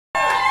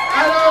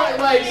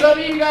like some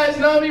of you guys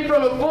know me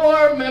from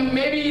before.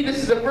 Maybe this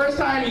is the first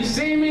time you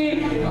see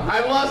me.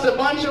 I've lost a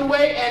bunch of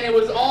weight, and it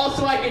was all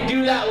so I could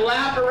do that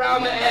lap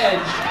around the edge.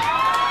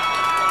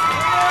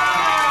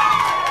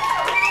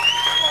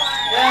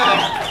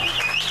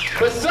 Yeah.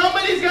 But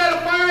somebody's got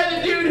to fire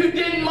the dude who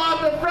didn't mop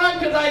the front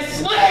because I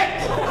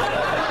slipped.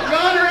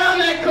 Going around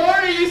that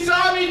corner, you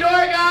saw me, door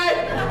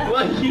guy.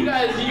 Well, you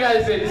guys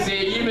didn't see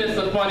it. You missed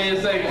the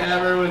funniest thing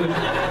ever when the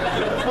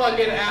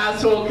fucking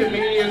asshole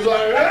comedian's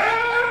like,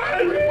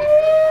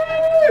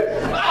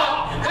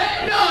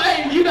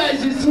 hey, you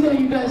guys didn't see that.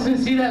 You guys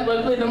didn't see that.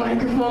 Luckily, the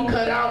microphone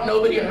cut out.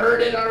 Nobody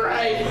heard it. All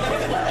right.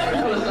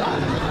 That was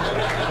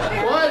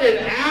what an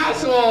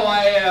asshole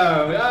I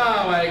am.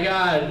 Oh my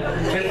God.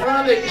 In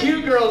front of the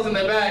cute girls in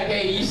the back.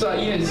 Hey, you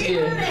didn't see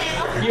it.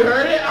 You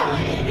heard it? Oh.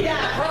 Yeah,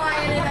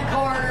 crying in the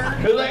corner.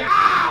 It was like,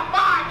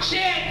 fuck,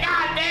 shit,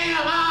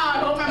 goddamn. I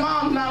hope my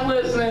mom's not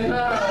listening.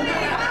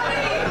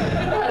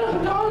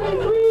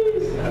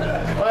 Please.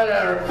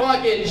 Whatever.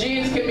 Fuck it.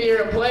 Jeans can be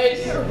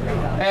replaced.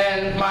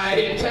 And my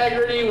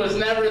integrity was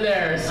never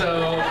there.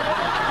 So,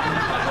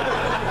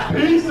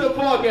 peace the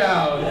fuck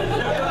out.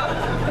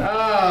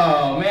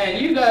 Oh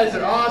man, you guys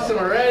are awesome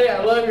already.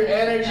 I love your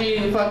energy.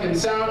 The fucking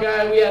sound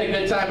guy, we had a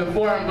good time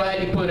before. I'm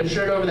glad you put a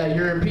shirt over that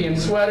European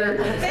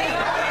sweater.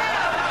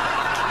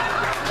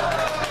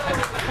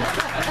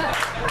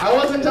 I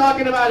wasn't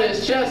talking about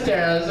his chest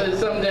hair. It's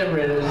something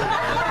different.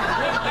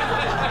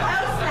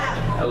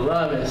 I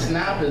love it.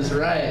 Snap is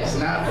right.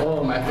 Snap,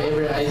 oh, my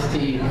favorite iced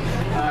tea.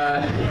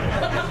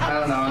 I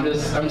don't know.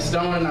 I'm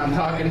stoned. I'm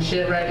talking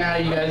shit right now.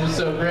 You guys are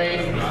so great.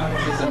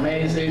 It's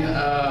amazing.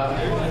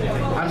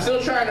 I'm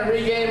still trying to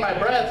regain my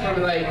breath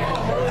from like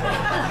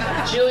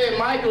Jillian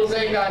Michaels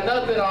ain't got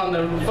nothing on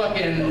the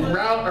fucking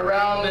route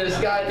around this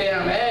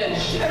goddamn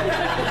edge.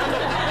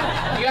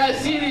 You guys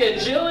see the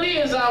agility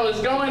as I was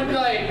going,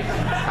 like,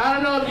 I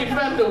don't know if you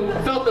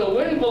felt the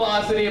wind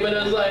velocity, but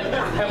it was like,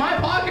 and my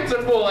pockets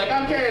are full. Like,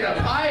 I'm carrying a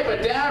pipe,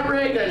 a dab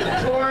rig, there's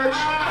a torch,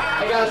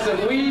 I got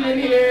some weed in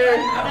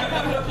here,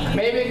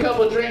 maybe a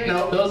couple drinks.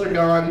 Nope, those are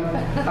gone.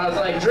 I was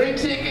like, drink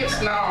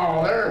tickets?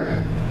 No,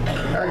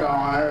 they're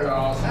gone. They're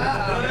gone.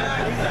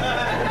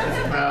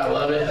 I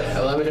love it. I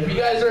love it. If you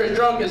guys are as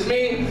drunk as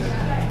me,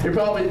 you're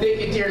probably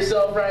thinking to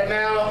yourself right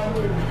now,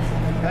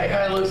 that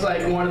guy looks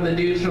like one of the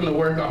dudes from the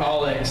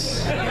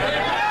Workaholics.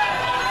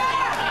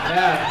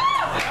 Yeah.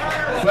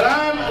 But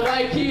I'm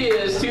like he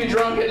is, too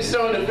drunk and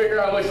stoned to figure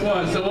out which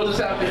one, so we'll just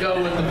have to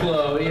go with the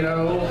flow, you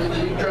know. We'll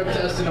do drug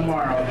testing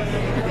tomorrow.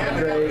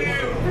 Great.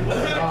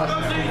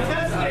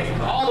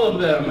 Awesome. All of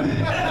them.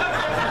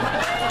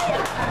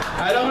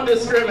 I don't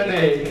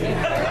discriminate.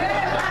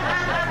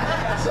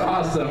 It's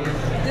awesome.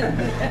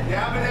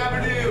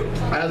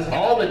 As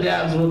all the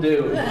dabs will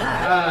do.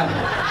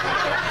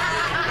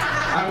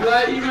 I'm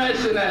glad you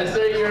mentioned that,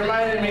 sir. You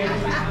reminded me.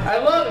 I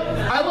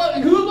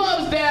love, who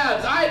loves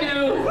dabs? I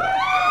do.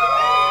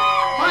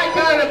 My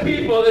kind of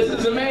people. This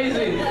is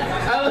amazing.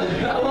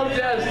 I love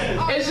dabs.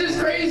 It's just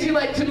crazy,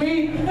 like, to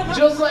me,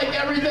 just like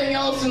everything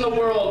else in the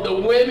world, the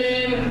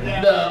women,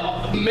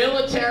 the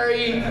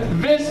military,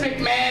 Vince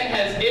McMahon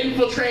has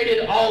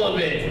infiltrated all of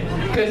it.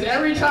 Because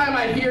every time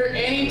I hear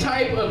any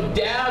type of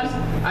dabs,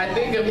 I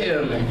think of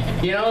him.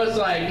 You know, it's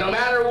like, no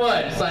matter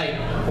what, it's like,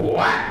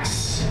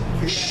 wax,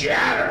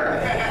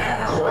 shatter,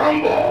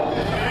 crumble,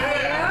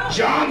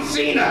 John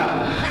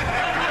Cena.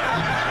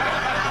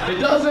 It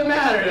doesn't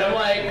matter. I'm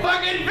like,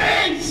 fucking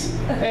Vince!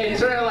 Hey, it's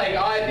sort of like,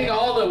 I think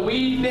all the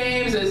weed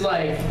names is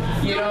like,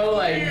 you know,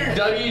 like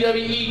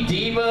WWE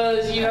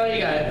divas, you know,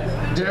 you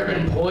got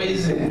Durban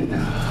Poison,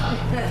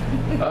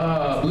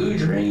 Blue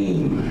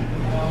Dream,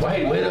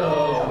 White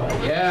Widow,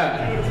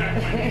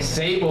 yeah,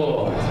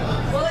 Sable.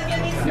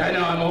 I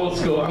know, I'm old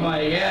school. I'm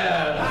like,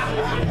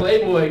 yeah,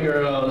 Playboy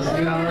girls,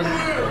 you know,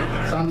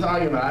 that's what I'm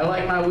talking about. I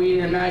like my weed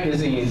in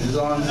magazines, is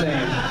all I'm saying.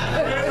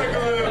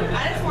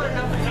 I just want to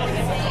know.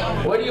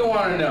 What do you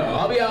want to know?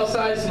 I'll be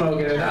outside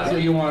smoking if that's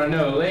what you want to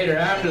know later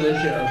after the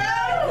show.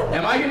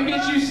 Am I going to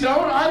get you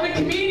stoned? I'm a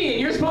comedian.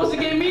 You're supposed to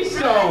get me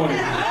stoned.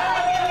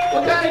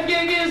 What kind of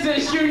gig is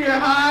this, Junior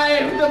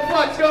High? What the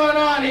fuck's going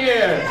on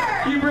here?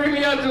 You bring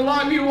me up to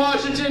Longview,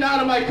 Washington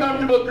out of my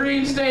comfortable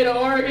green state of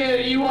Oregon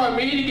and you want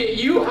me to get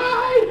you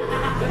high?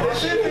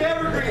 This is the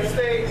evergreen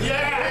state.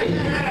 Yeah.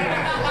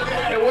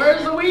 And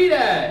where's the weed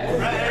at?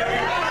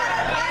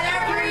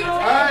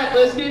 Alright,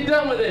 let's get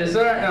done with this.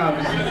 Alright, no,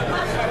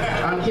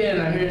 I'm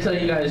kidding. I'm here to tell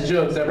you guys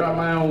jokes. I brought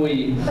my own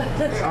weed.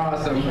 It's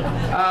awesome.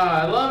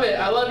 I love it.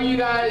 I love you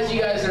guys. You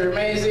guys are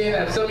amazing.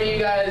 If some of you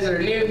guys are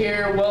new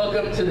here,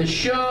 welcome to the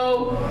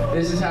show.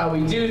 This is how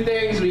we do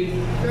things. We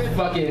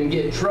fucking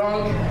get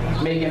drunk,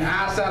 make an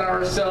ass out of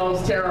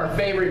ourselves, tear our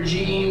favorite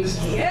jeans,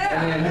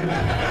 and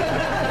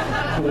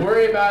then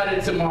worry about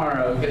it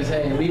tomorrow. Because,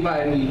 hey,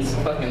 Levi needs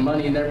fucking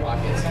money in their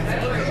pockets.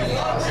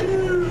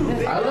 Awesome.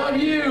 I love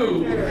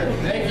you.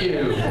 Thank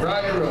you.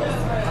 Rock and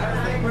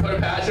roll. Put a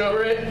patch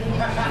over it?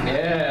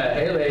 Yeah.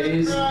 Hey,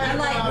 ladies.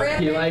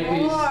 You like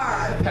these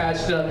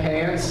patched up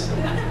pants?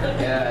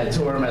 Yeah, I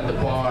tore them at the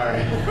bar.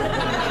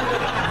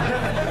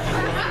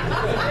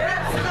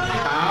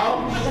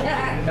 How?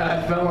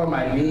 fell on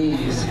my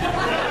knees. Yeah.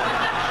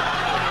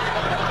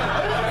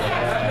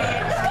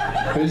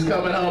 Who's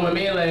coming home with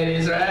me,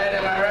 ladies, right?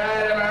 Am I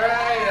right? Am I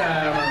right?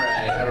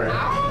 I'm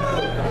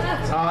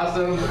right. It's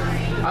awesome.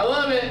 I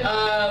love it.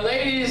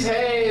 Ladies,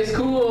 hey, it's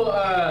cool.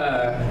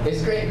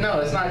 It's great.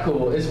 No, it's not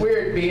cool. It's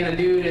weird being a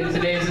dude in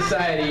today's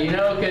society, you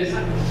know, because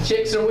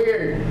chicks are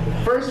weird.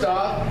 First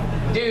off,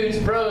 dudes,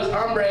 bros,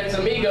 hombres,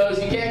 amigos,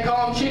 you can't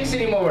call them chicks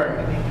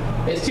anymore.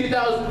 It's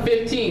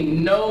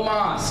 2015, no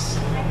mas.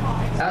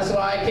 That's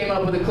why I came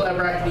up with a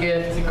clever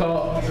idea to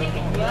call.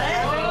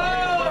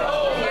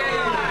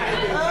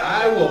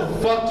 I will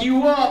fuck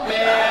you up,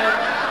 man.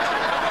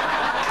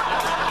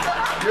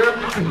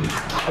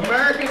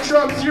 America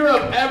trumps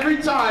Europe every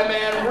time,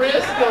 man.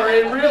 Risk or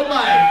in real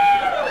life.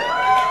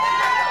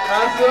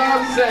 That's what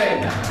I'm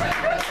saying.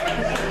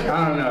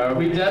 I don't know. Are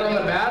we dead on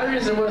the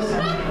batteries or what's?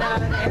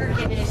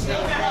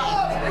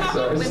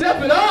 So,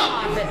 step it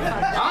up!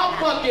 I'll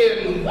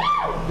fucking.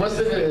 What's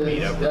the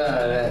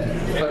that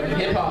fucking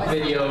hip hop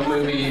video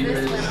movie?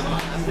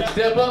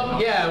 Step up?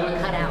 Yeah.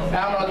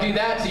 I'll do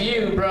that to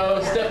you,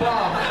 bro. Step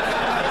off.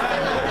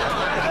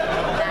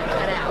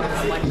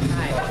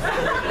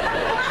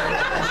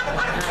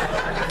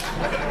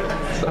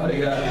 That's all I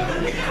got.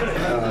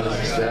 I was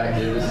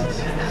distracted. This is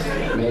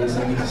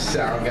amazing.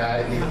 Sound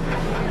guy.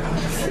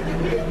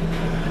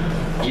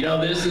 You know,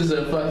 this is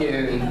a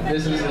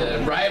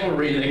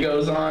rivalry that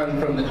goes on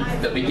from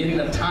the beginning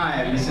of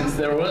time, since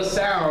there was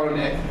sound,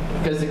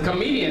 because the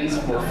comedians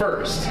were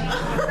first.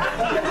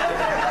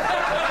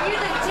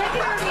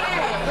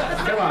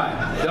 Come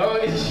on,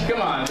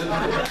 come on. The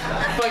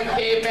fucking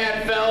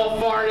caveman fell,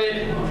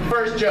 farted,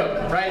 first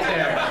joke, right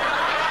there.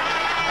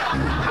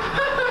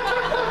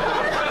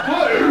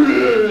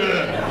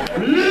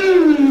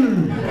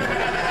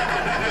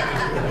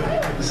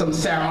 Some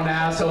sound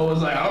asshole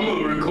was like, I'm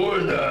gonna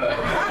record that.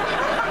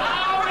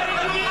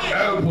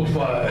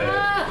 Amplify.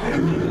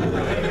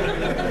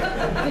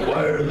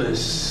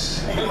 Wireless.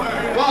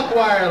 Fuck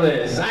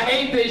wireless. I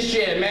hate this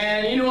shit,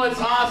 man. You know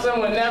what's awesome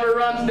when never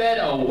runs dead?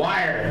 A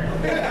wire.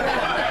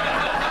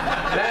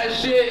 That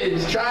shit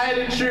is tried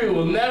and true.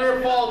 Will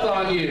never fault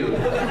on you.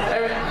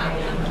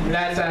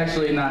 That's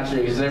actually not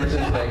true, because ever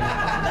since like...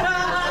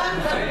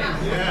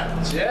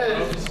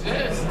 Yeah.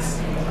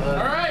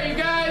 Alright, you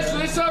guys,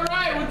 it's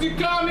alright. We'll do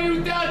comedy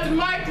without the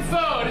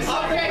microphone. It's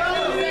okay.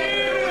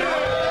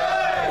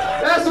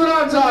 That's what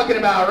I'm talking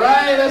about,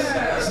 right?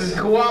 This is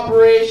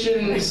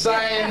cooperation,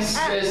 science,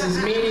 this is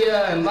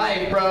media and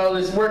life, bro.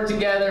 Let's work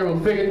together. We'll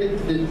figure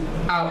it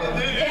out.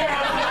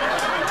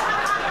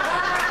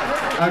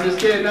 I'm just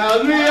kidding. That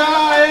was me. Oh,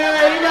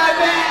 yeah, you got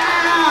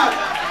that.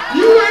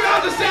 You work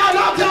on the sound,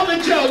 I'll tell the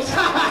jokes.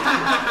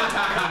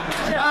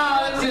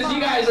 Oh, this is, you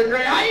guys are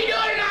great. How you doing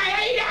tonight?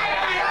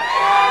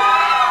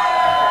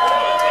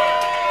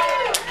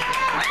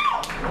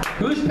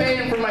 Who's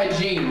paying for my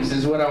jeans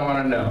is what I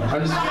want to know. I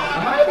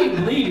might be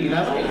bleeding.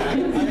 Oh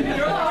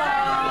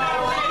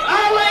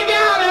my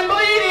God, I'm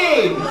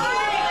bleeding!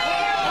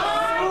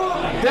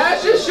 That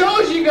just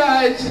shows you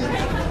guys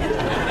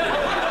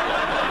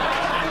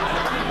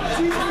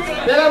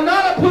that I'm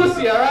not a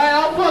pussy, alright?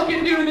 I'll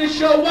fucking do this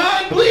show while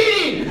I'm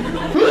bleeding!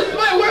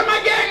 Where are my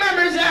gang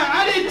members at?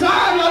 I did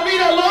time La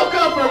Vida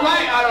Loca for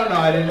life. I don't know,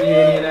 I didn't need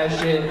any of that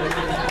shit.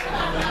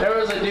 There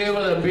was a dude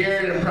with a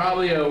beard and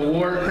probably a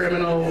war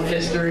criminal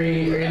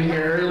history in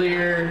here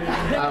earlier.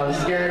 I was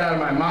scared out of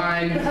my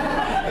mind.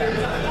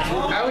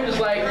 I would just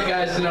like you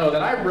guys to know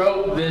that I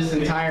wrote this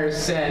entire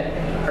set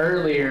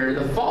earlier,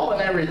 the fall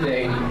and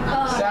everything.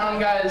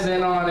 Sound guys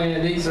in on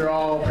it. These are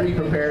all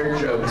pre-prepared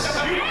jokes.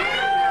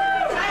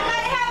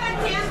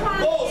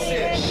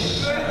 Bullshit.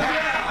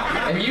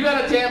 If you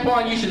got a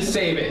tampon, you should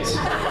save it.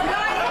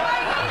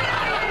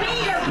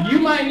 You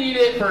might need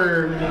it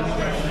for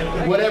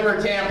whatever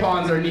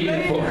tampons are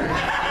needed for.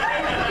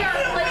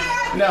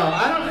 No,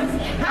 I don't.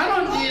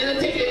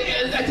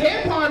 A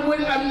tampon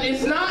would.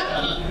 It's not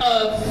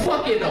a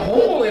fucking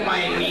hole in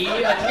my knee.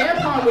 A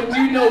tampon would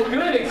do no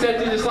good except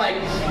to just like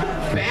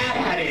bat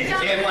at it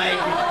and like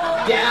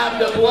dab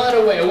the blood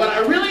away. What I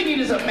really need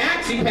is a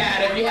maxi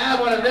pad. If you have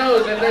one of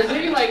those, if there's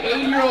any like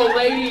 8-year-old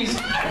ladies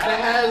that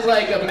has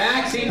like a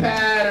maxi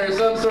pad or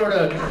some sort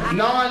of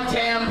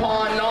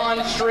non-tampon,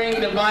 non-string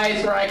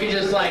device where I could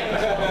just like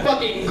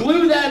fucking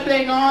glue that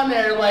thing on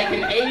there like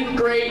an 8th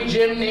grade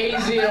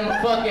gymnasium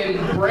fucking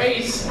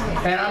brace,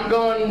 and I'm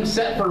going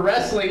set for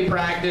wrestling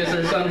practice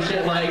or some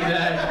shit like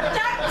that.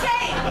 Duct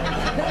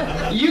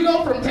tape! You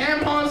go from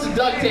tampons to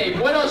duct tape.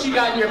 What else you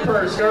got in your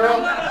purse,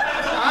 girl?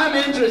 I'm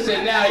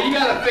interested now. You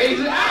got a face.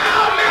 Ow,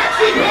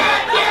 maxi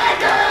pad! Yeah,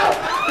 girl!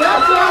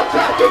 That's what I'm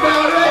talking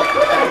about right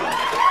there.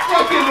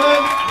 Fucking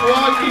love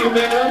walking,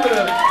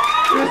 man.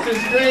 This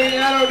is great.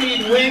 I don't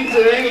need wings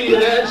or any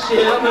of that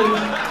shit.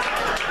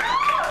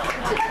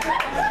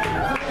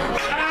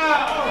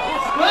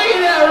 Look at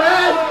that,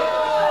 Red.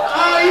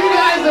 Oh, you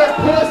guys are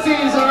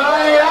pussies,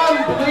 alright? I'm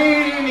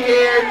bleeding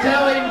here,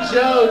 telling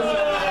jokes.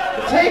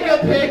 Take a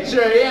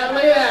picture. Yeah,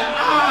 look at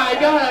that.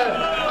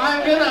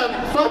 I'm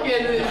gonna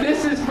fucking,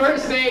 this is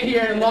first aid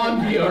here in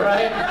Longview,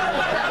 alright?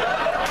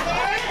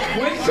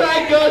 Which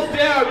side goes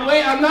down?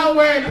 Wait, I'm not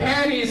wearing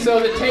panties, so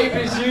the tape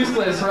is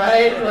useless,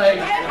 right? Like,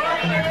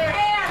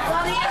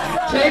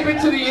 tape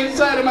it to the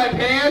inside of my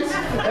pants?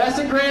 That's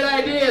a great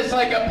idea. It's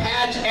like a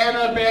patch and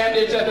a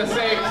bandage at the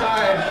same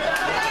time.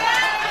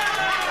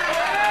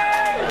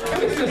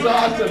 This is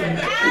awesome.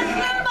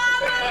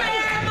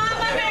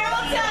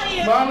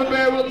 Mama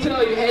Bear will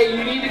tell you, hey,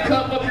 you need to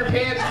cuff up your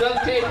pants.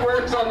 Duct tape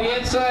works on the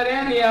inside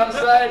and the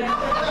outside.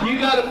 You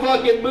got a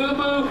fucking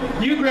boo-boo,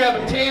 you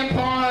grab a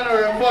tampon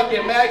or a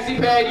fucking maxi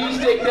pad, you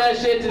stick that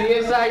shit to the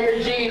inside of your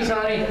jeans,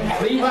 honey.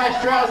 Levi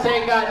Strauss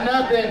ain't got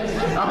nothing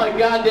on a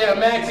goddamn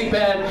maxi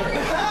pad.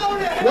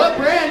 What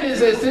brand is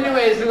this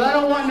anyways? Because I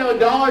don't want no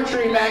Dollar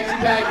Tree maxi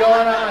pad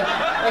going on.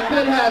 I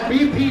could have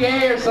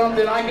BPA or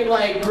something. I could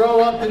like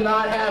grow up to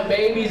not have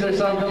babies or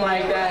something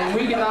like that, and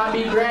we could not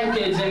be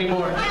grandkids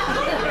anymore.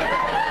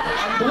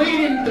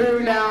 Bleeding through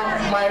now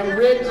my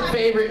ripped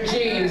favorite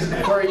jeans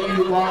for you,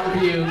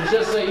 Longview.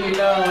 Just so you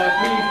know,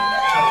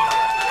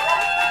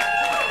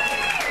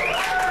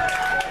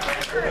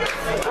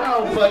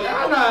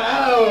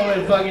 I don't want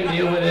to fucking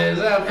deal with this.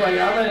 I'm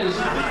gonna just,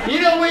 you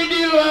know what we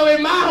do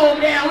in my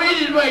hometown? We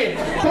just fucking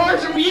pour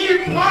some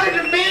beans on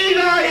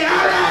it.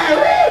 Alright,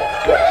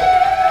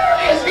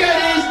 it's good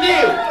as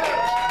new.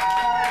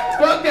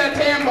 Fuck that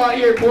tampon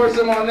here, pour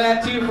some on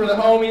that too for the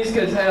homies,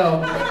 cause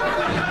hell.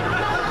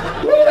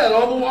 Look at that,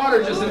 all the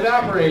water just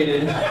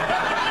evaporated.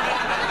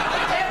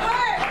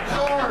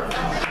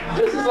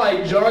 This is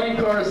like Johnny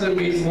Carson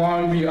meets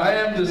Longview. I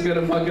am just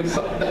gonna fucking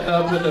suck that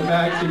up with a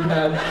maxi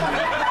pad.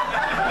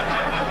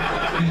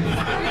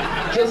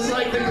 Just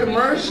like the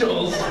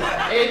commercials,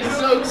 it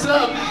soaks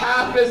up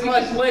half as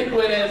much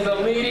liquid as the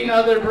leading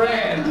other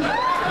brand.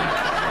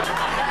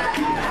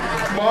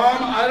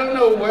 Mom, I don't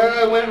know where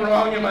I went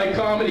wrong in my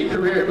comedy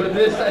career, but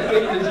this I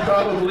think is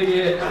probably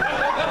it.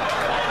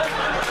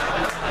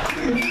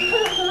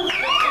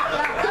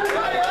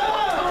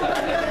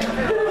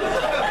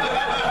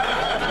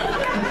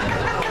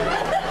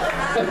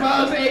 If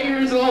I was 8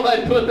 years old,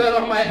 I'd put that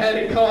on my head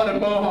and call it a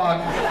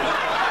mohawk.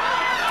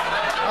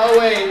 Oh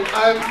wait,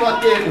 I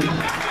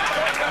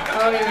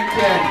don't even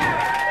care.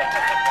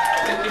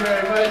 Thank you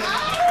very much.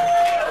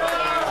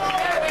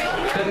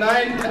 The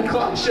 9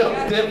 o'clock show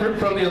is different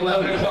from the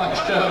 11 o'clock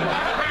show.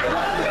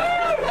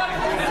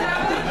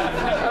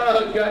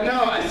 Oh god,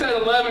 no, I said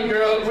 11,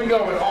 girls. We're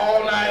going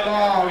all night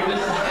long.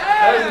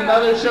 There's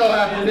another show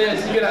after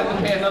this. You're gonna have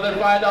to pay another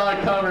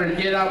 $5 cover to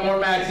get out more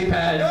maxi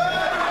pads.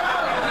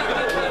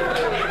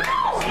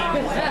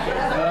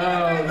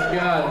 Oh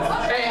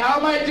god. Hey, how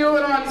am I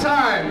doing on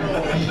time?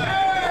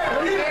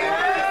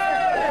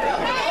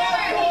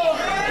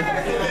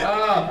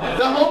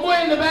 The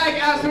homeboy in the back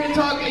asked me to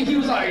talk, and he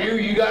was like,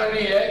 you got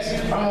any ex?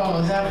 Oh,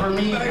 is that for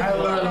me? I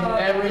love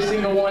every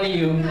single one of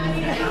you.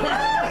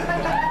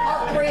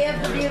 All three of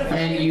them beautiful.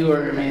 And you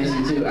are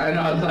amazing too. I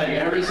know, it's like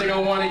every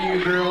single one of you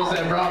girls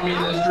that brought me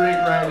this drink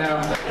right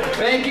now.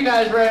 Thank you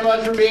guys very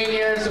much for being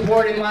here and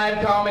supporting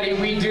live comedy.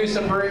 We do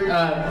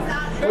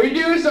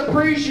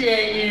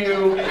appreciate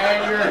you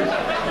and your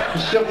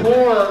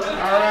support,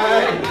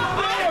 alright?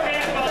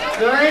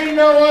 There ain't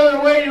no other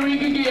way we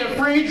can get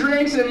free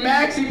drinks and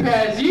maxi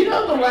pads. You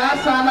know the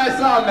last time I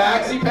saw a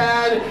maxi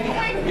pad?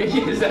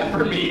 Is that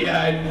for me?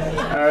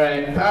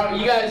 Alright,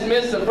 you guys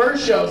missed the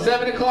first show,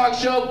 7 o'clock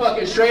show,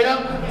 fucking straight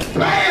up.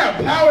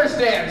 Bam! Power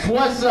stance,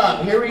 what's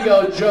up? Here we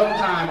go, joke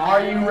time.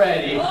 Are you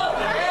ready?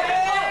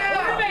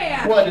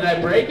 What, did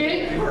I break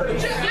it?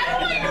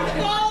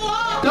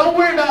 Don't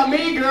worry about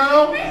me,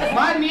 girl.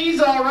 My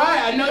knee's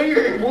alright. I know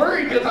you're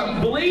worried because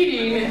I'm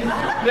bleeding.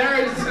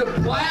 There's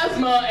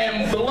plasma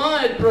and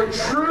blood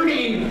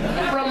protruding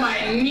from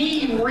my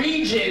knee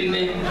region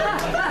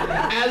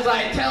as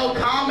I tell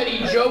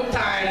comedy joke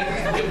time,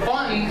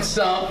 fun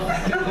stuff,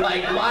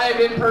 like live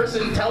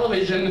in-person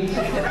television.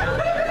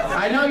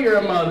 I know you're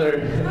a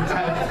mother.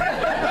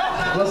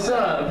 What's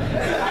up?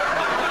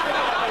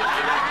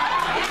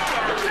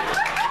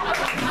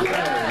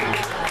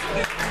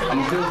 I'm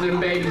a visiting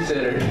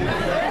babysitter.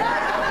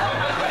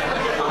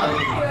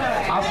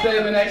 I'll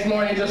stay the next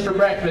morning just for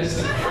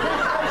breakfast.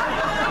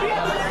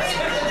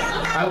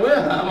 I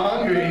will, I'm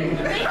hungry.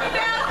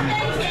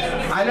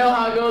 I know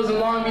how it goes in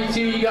Longview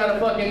too. You got a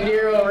fucking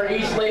deer over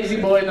each lazy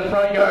boy in the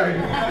front yard.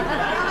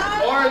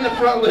 Or in the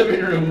front living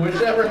room,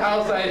 whichever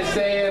house I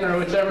stay in or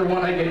whichever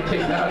one I get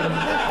kicked out of.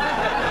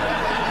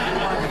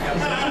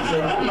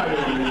 So I'm not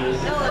gonna do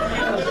this.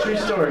 That's a true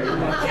story.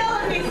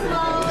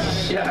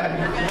 Yeah.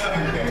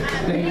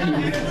 Thank you.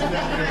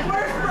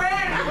 Where's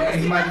Brand?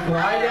 Is my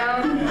fly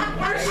down?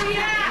 Where's she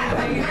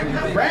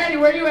at? Brandy,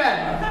 where you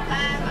at?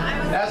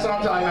 That's what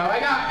I'm talking about. I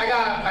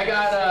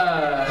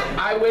got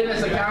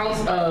eyewitness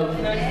accounts of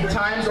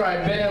times where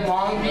I've been in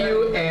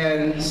Longview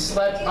and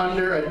slept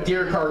under a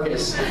deer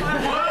carcass. It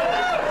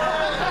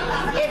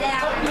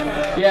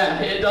happened. Yeah,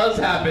 it does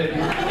happen.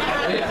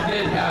 It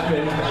did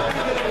happen.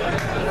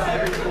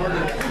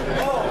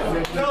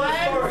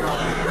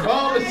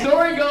 Oh, the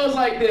story goes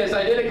like this.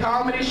 I did a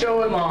comedy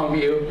show in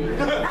Longview.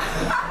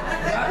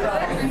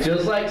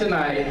 Just like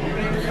tonight,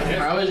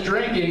 I was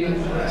drinking,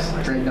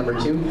 drink number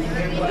 2,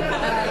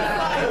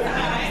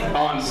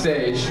 on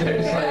stage.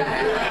 There's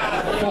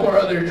like 4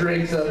 other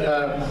drinks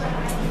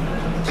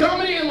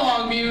comedy in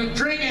Longview,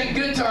 drinking,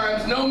 good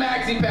times, no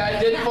maxi pad,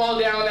 didn't fall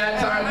down that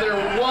time. There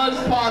was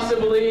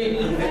possibly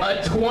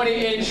a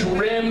 20-inch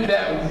rim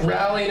that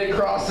rallied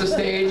across the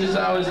stage as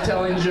I was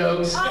telling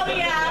jokes. Oh,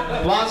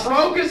 yeah. Las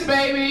Rocas,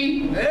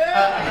 baby!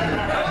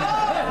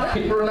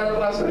 People remember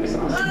Las Rocas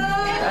songs?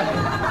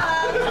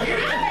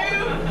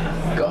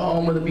 Go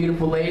home with a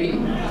beautiful lady.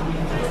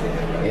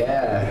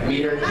 Yeah,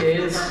 meet her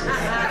kids.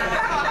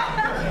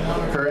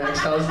 Her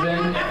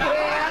ex-husband.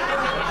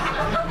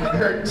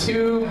 Her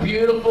 2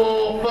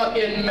 beautiful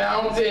fucking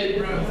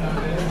mounted,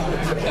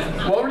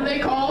 what were they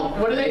called?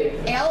 What are they?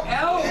 Elk.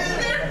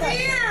 They're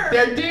deer.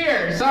 They're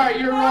deer. Sorry,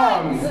 you're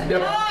wrong. They're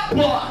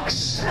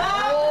bucks.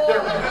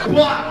 They're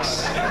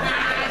bucks.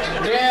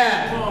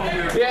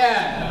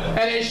 Yeah.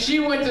 And as she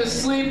went to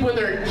sleep with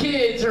her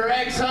kids, her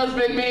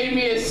ex-husband made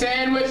me a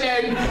sandwich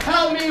and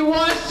helped me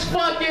watch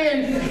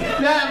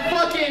that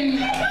fucking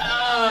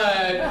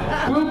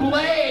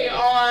Bublé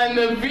on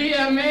the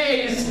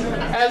VMAs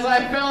as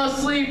I fell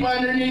asleep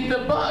underneath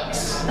the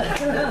bucks.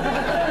 That's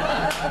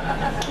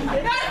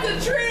a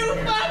true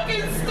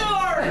fucking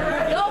story.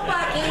 Go,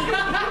 Bucky.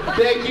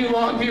 Thank you,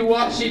 Longview,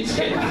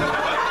 Washington.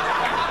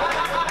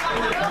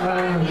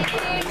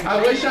 I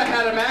wish I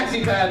had a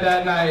maxi pad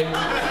that night.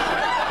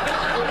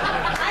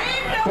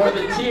 For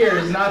the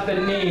tears, not the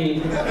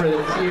need. For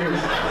the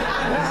tears.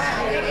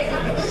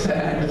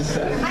 Sad.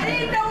 I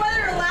didn't know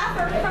whether to laugh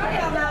or cry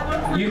on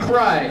that one. You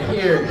cry.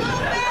 Here.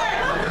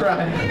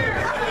 Cry.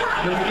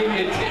 Let me give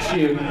you a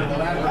tissue.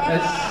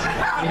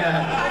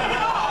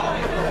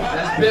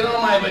 That's been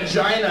on my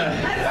vagina.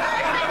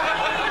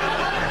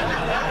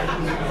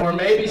 Or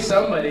maybe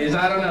somebody's,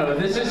 I don't know.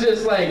 This is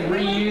just like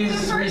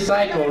reuse,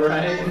 recycle,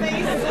 right?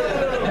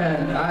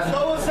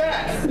 So was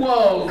that.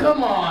 Whoa,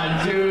 come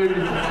on, dude.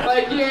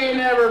 Like, you ain't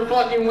never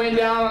fucking went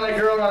down on a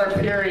girl on her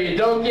period.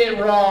 Don't get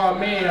raw on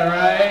me,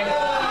 alright?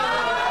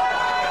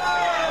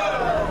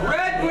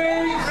 Red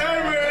Wings.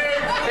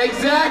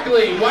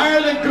 Exactly. Why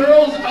are the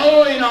girls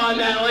owing on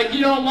that? Like,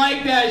 you don't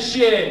like that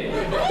shit.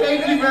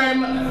 Thank you very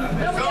much.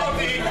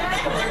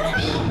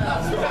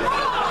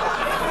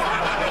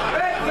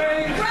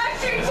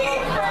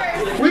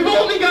 We've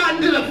only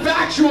gotten to the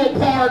factual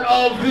part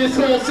of this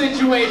whole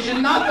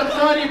situation, not the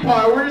funny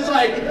part. We're just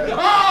like,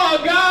 oh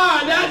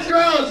God, that's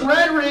gross.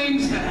 Red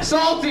rings,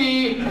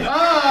 salty.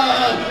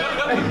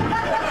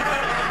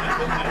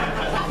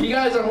 You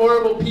guys are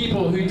horrible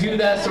people who do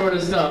that sort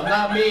of stuff.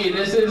 Not me.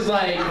 This is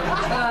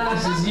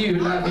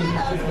you, not me.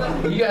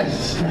 You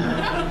guys.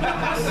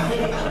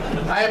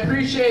 I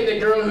appreciate the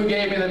girl who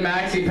gave me the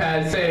maxi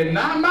pad saying,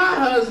 not my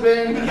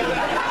husband.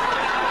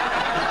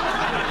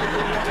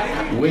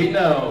 We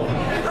know.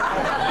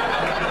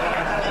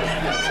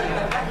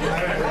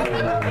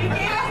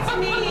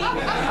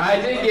 I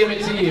did give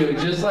it to you,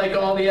 just like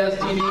all the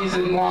STDs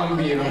in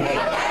Longview.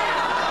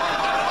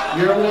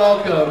 You're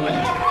welcome.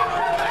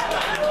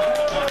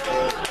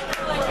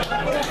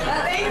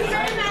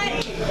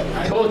 I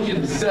told you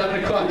the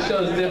 7 o'clock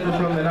show is different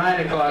from the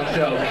 9 o'clock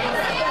show.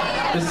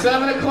 The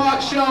 7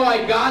 o'clock show,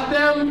 I got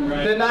them.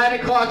 The 9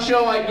 o'clock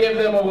show, I give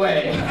them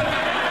away.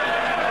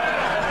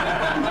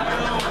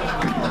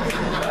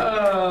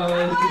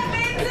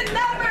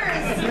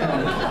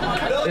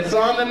 It's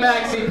on the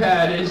maxi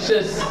pad. It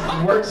just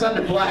works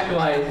under black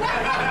light.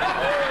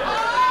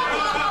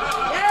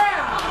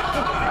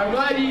 I'm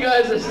glad you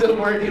guys are still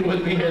working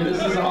with me here.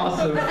 This is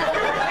awesome.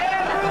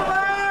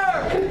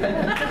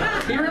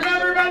 You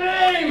remember my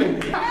name?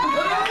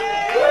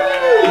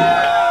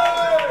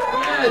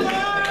 Yes.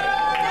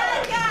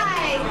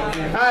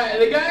 Alright,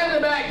 the guy in the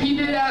back, he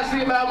did ask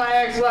me about my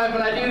ex-wife,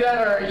 and I do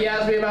that, or he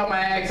asked me about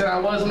my ex, and I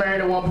was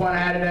married at one point. I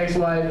had an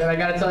ex-wife, and I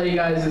gotta tell you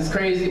guys, it's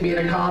crazy being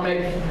a comic.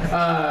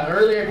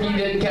 Earlier, if you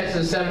didn't catch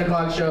the 7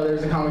 o'clock show,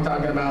 there's a comic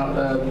talking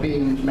about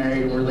being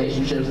married and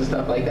relationships and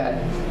stuff like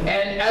that.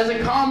 And as a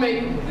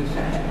comic,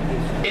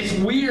 it's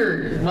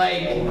weird.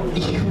 Like,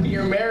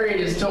 you're married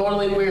is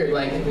totally weird.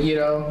 Like, you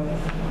know,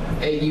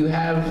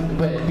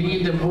 but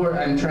being divorced,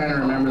 I'm trying to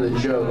remember the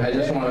joke. I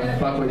just want to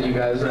fuck with you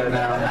guys right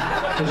now.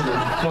 This is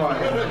fun.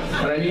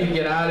 But I need to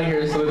get out of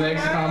here so the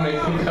next comic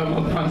can come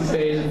up on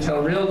stage and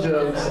tell real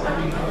jokes.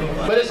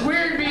 But it's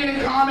weird being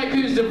a comic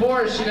who's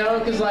divorced, you know,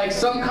 because like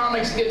some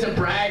comics get to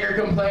brag or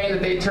complain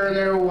that they turn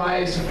their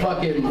wives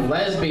fucking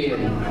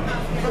lesbian.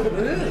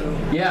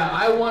 Yeah,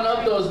 I one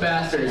up those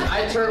bastards.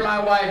 I turned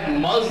my wife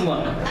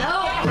Muslim.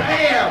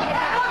 Bam!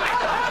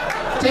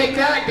 Take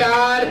that,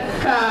 God.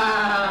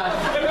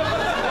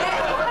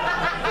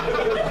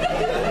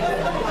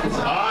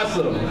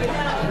 Awesome.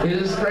 It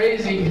is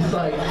crazy. It's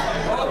like,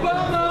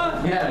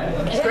 yeah,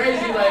 it's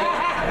crazy. Like,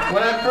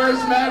 when I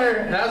first met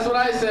her, that's what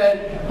I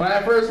said. When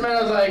I first met her,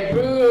 I was like,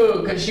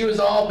 boo, because she was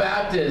all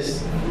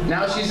Baptist.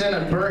 Now she's in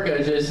a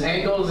burqa, just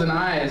ankles and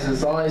eyes.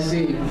 That's all I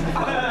see.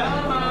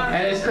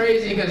 And it's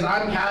crazy because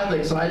I'm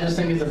Catholic, so I just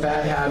think it's a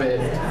bad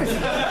habit.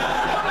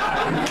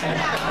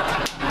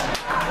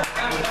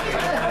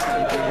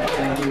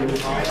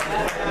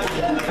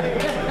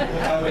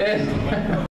 Yeah.